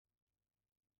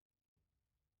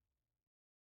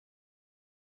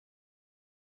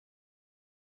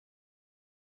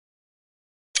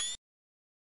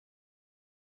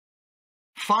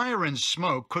Fire and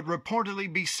smoke could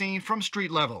reportedly be seen from street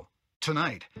level.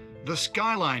 Tonight, the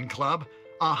Skyline Club,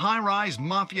 a high-rise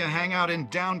mafia hangout in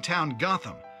downtown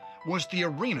Gotham, was the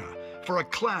arena for a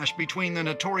clash between the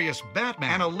notorious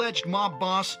Batman and alleged mob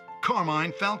boss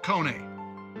Carmine Falcone,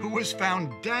 who was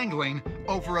found dangling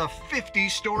over a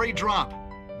 50-story drop.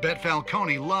 Bet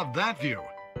Falcone loved that view.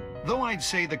 Though I'd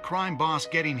say the crime boss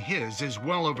getting his is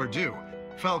well overdue,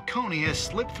 Falcone has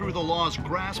slipped through the law's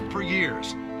grasp for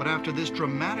years. But after this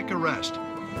dramatic arrest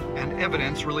and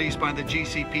evidence released by the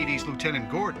GCPD's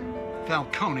Lieutenant Gordon,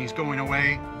 Falcone's going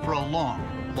away for a long,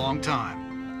 long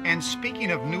time. And speaking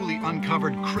of newly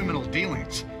uncovered criminal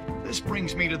dealings, this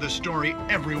brings me to the story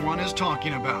everyone is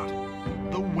talking about: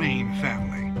 the Wayne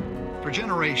family. For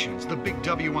generations, the big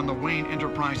W on the Wayne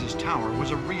Enterprises Tower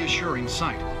was a reassuring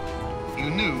sight.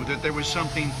 You knew that there was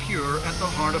something pure at the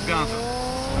heart of Gotham,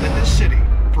 that this city,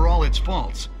 for all its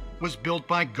faults, was built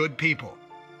by good people.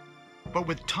 But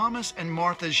with Thomas and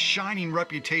Martha's shining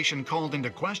reputation called into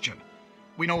question,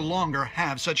 we no longer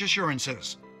have such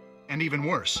assurances. And even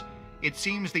worse, it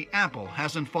seems the apple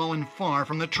hasn't fallen far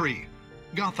from the tree.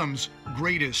 Gotham's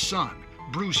greatest son,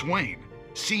 Bruce Wayne,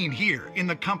 seen here in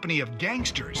the company of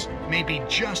gangsters, may be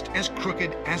just as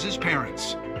crooked as his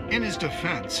parents. In his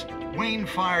defense, Wayne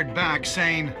fired back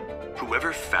saying,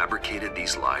 "Whoever fabricated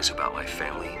these lies about my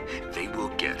family, they will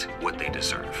get what they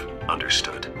deserve.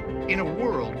 Understood?" In a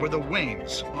world where the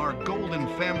Waynes, our golden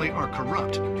family, are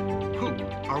corrupt, who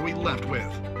are we left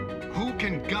with? Who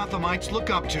can Gothamites look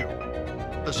up to?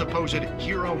 The supposed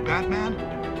hero Batman?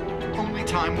 Only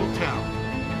time will tell.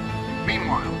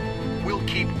 Meanwhile, we'll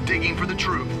keep digging for the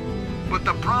truth. But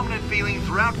the prominent feeling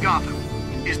throughout Gotham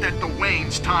is that the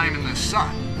Waynes' time in the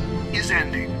sun is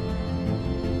ending.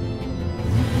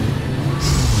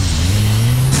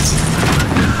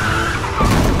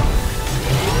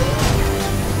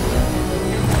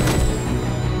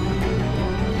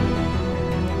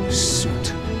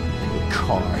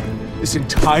 This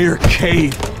entire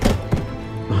cave.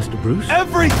 Master Bruce?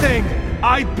 Everything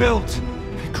I built!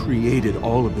 I created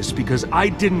all of this because I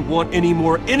didn't want any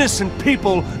more innocent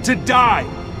people to die!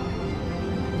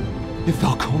 If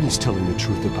Falcone's telling the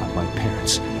truth about my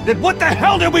parents, then what the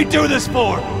hell did we do this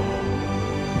for?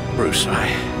 Bruce,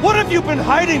 What have you been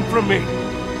hiding from me?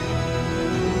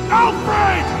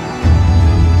 Alfred!